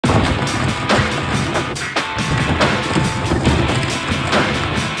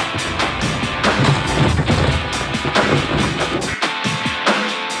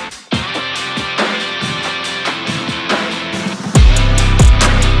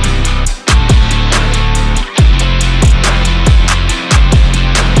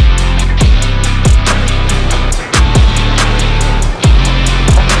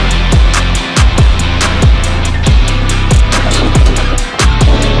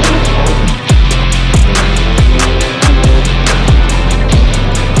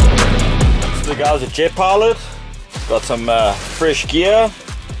guys at Jet Pilot. Got some fresh gear.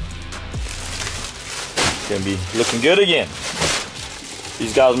 It's gonna be looking good again.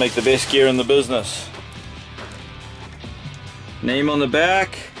 These guys make the best gear in the business. Name on the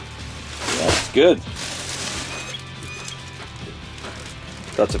back. That's good.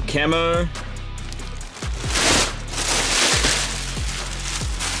 Got some camo.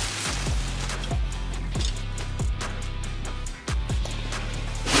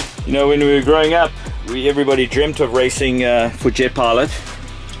 You know, when we were growing up, everybody dreamt of racing for Jet Pilot.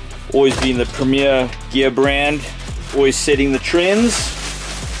 Always been the premier gear brand, always setting the trends.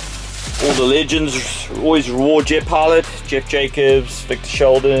 All the legends always wore Jet Pilot. Jeff Jacobs, Victor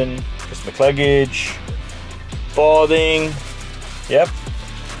Sheldon, Chris McCluggage, Farthing. Yep.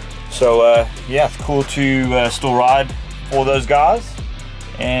 So yeah, it's cool to still ride for those guys,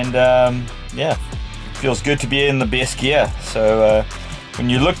 and yeah, it feels good to be in the best gear. So when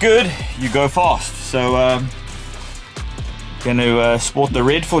you look good, you go fast. So going to sport the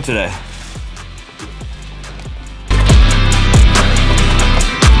red for today.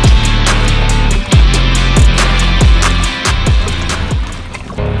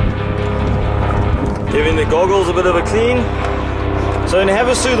 Giving the goggles a bit of a clean. So in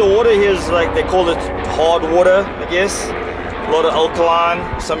Havasu, the water here is like, they call it hard water, I guess. A lot of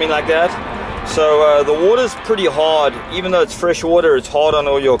alkaline, something like that. So the water's pretty hard. Even though it's fresh water, it's hard on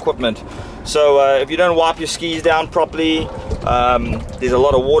all your equipment. So if you don't wipe your skis down properly, there's a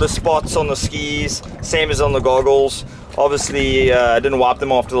lot of water spots on the skis, same as on the goggles. Obviously I didn't wipe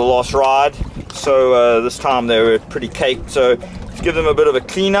them after the last ride, so this time they were pretty caked. So let's give them a bit of a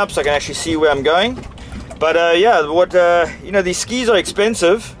clean up so I can actually see where I'm going. But yeah, you know, these skis are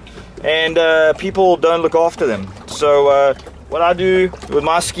expensive, and people don't look after them. So what I do with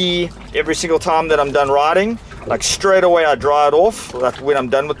my ski every single time that I'm done riding, like straight away I dry it off, like when I'm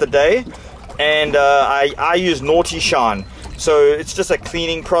done with the day, and I use Naughty Shine. So it's just a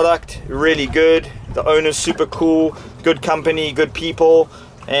cleaning product, really good. The owner's super cool, good company, good people,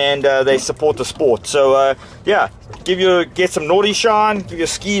 and they support the sport. So yeah, get some Naughty Shine, give your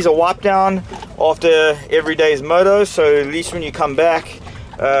skis a wipe down after every day's moto, so at least when you come back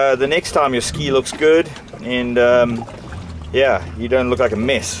the next time, your ski looks good, and yeah, you don't look like a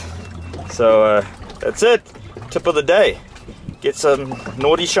mess. So that's it. Tip of the day, get some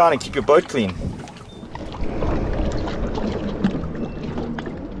Naughty Shine and keep your boat clean.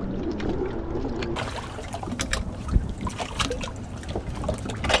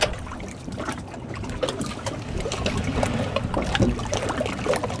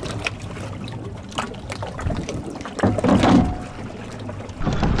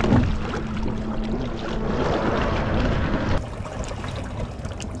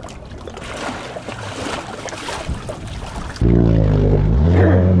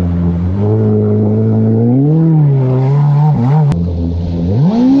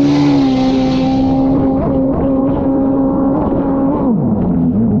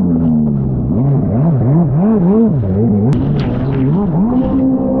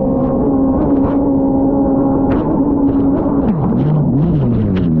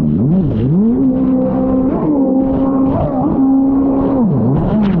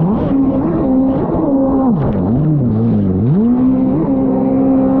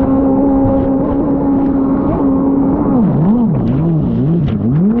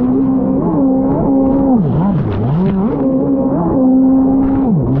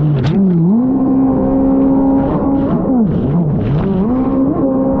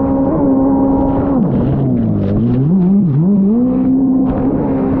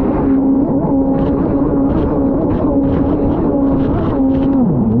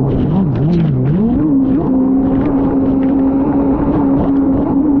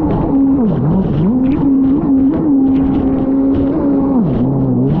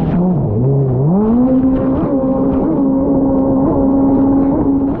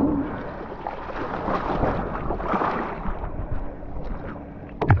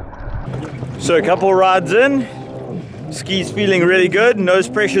 So a couple rides in, ski's feeling really good, nose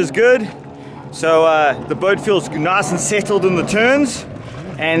pressure's good. So the boat feels nice and settled in the turns,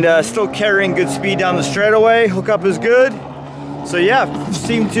 and still carrying good speed down the straightaway. Hookup is good. So yeah,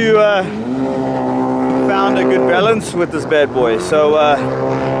 seem to found a good balance with this bad boy. So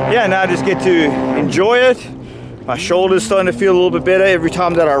yeah, now I just get to enjoy it. My shoulder's starting to feel a little bit better every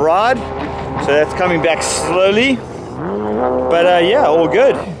time that I ride. So that's coming back slowly. But yeah, all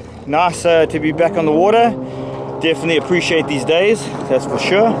good. Nice to be back on the water. Definitely appreciate these days, that's for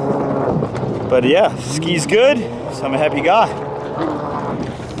sure. But yeah, ski's good, so I'm a happy guy.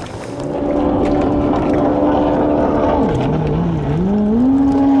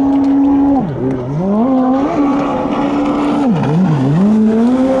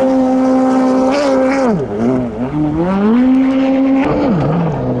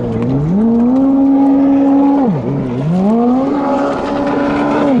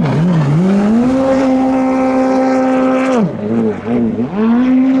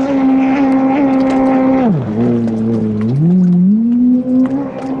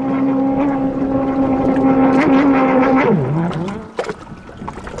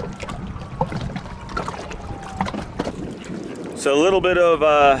 little bit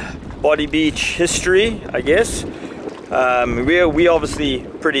of Body Beach history, I guess. We obviously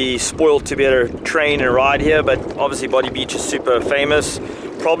pretty spoiled to be able to train and ride here, but obviously Body Beach is super famous.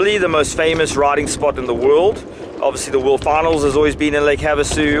 Probably the most famous riding spot in the world. Obviously the World Finals has always been in Lake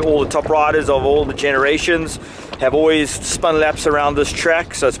Havasu. All the top riders of all the generations have always spun laps around this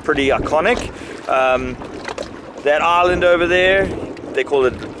track, so it's pretty iconic. That island over there, they call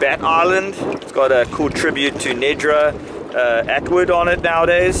it Bat Island. It's got a cool tribute to Nedra Atwood on it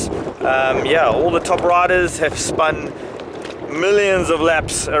nowadays. Yeah, all the top riders have spun millions of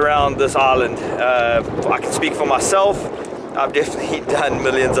laps around this island. I can speak for myself. I've definitely done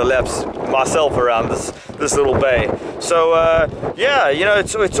millions of laps myself around this little bay. So yeah, you know,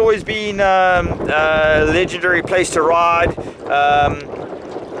 it's always been a legendary place to ride.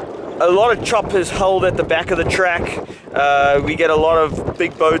 A lot of chop is held at the back of the track. We get a lot of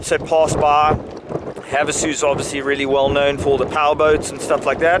big boats that pass by. Havasu's obviously really well known for the power boats and stuff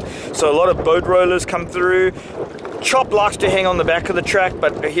like that. So a lot of boat rollers come through. Chop likes to hang on the back of the track,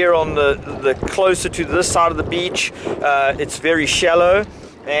 but here on the closer to this side of the beach, it's very shallow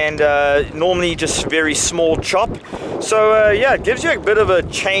and normally just very small chop. So yeah, it gives you a bit of a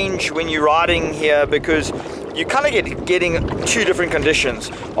change when you're riding here, because you kind of getting two different conditions.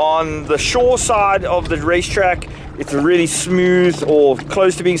 On the shore side of the racetrack, it's really smooth or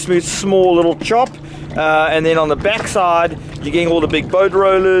close to being smooth, small little chop. And then on the back side, you're getting all the big boat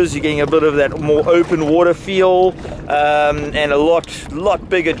rollers, you're getting a bit of that more open water feel, and a lot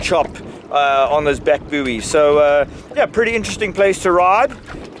bigger chop on those back buoys. So yeah, pretty interesting place to ride,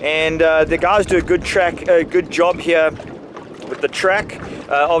 and the guys do a good job here with the track.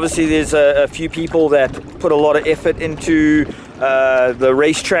 Obviously there's a few people that put a lot of effort into the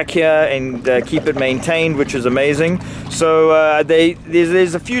racetrack here and keep it maintained, which is amazing. So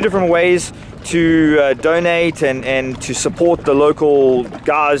there's a few different ways to donate and to support the local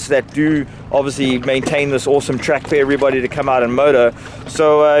guys that do obviously maintain this awesome track for everybody to come out and motor.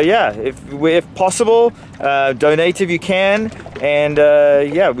 So yeah, if possible, donate if you can, and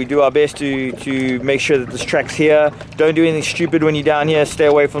yeah, we do our best to make sure that this track's here. Don't do anything stupid when you're down here. Stay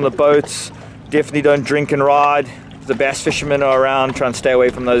away from the boats. Definitely don't drink and ride. The bass fishermen are around, try and stay away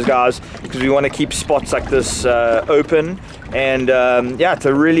from those guys, because we want to keep spots like this open. And yeah, it's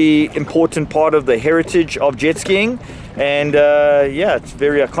a really important part of the heritage of jet skiing, and yeah, it's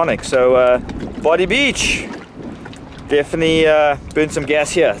very iconic. So Body Beach, definitely burn some gas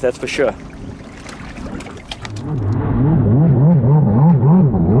here, that's for sure.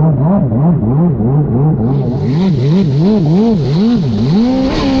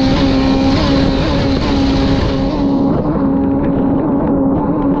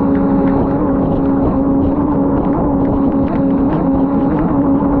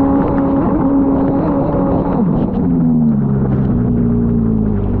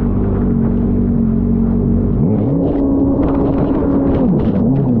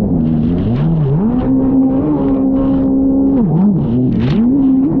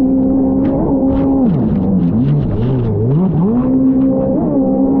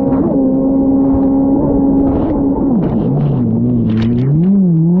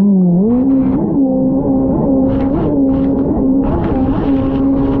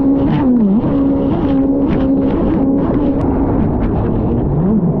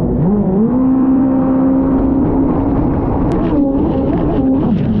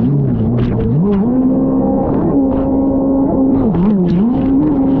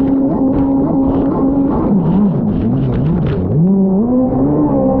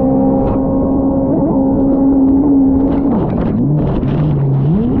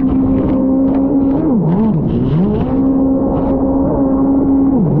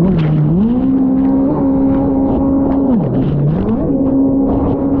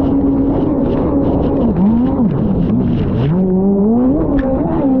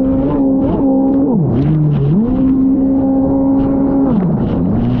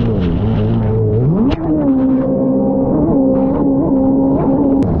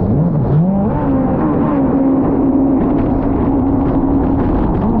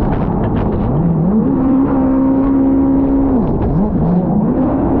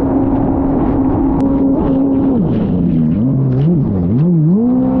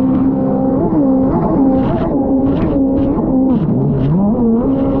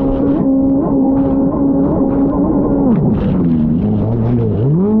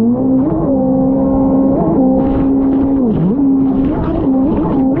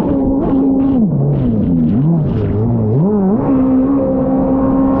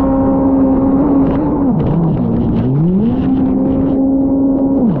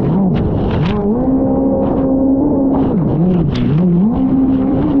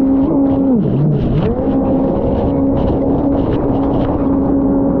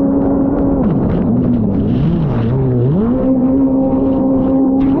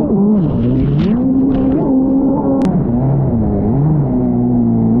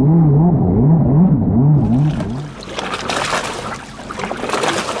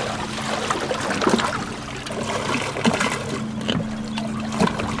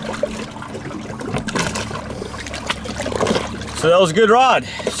 So that was a good ride.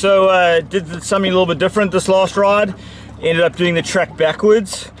 So did something a little bit different this last ride. Ended up doing the track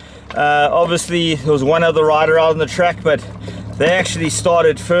backwards. Obviously there was one other rider out on the track, but they actually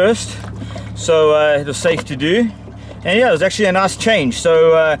started first, so it was safe to do. And yeah, it was actually a nice change.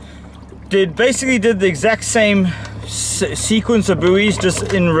 So basically did the exact same sequence of buoys,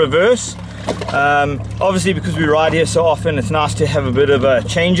 just in reverse. Obviously because we ride here so often, it's nice to have a bit of a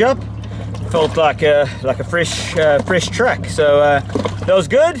change up. Felt like a fresh track. So that was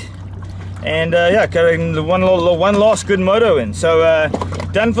good. And yeah, got one last good moto in. So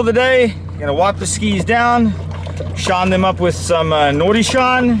done for the day. Gonna wipe the skis down, shine them up with some Naughty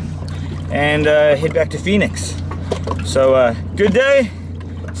Shine, and head back to Phoenix. So good day.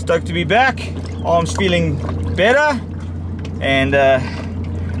 Stoked to be back. Arms feeling better, and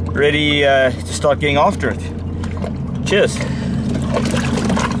ready to start getting after it. Cheers.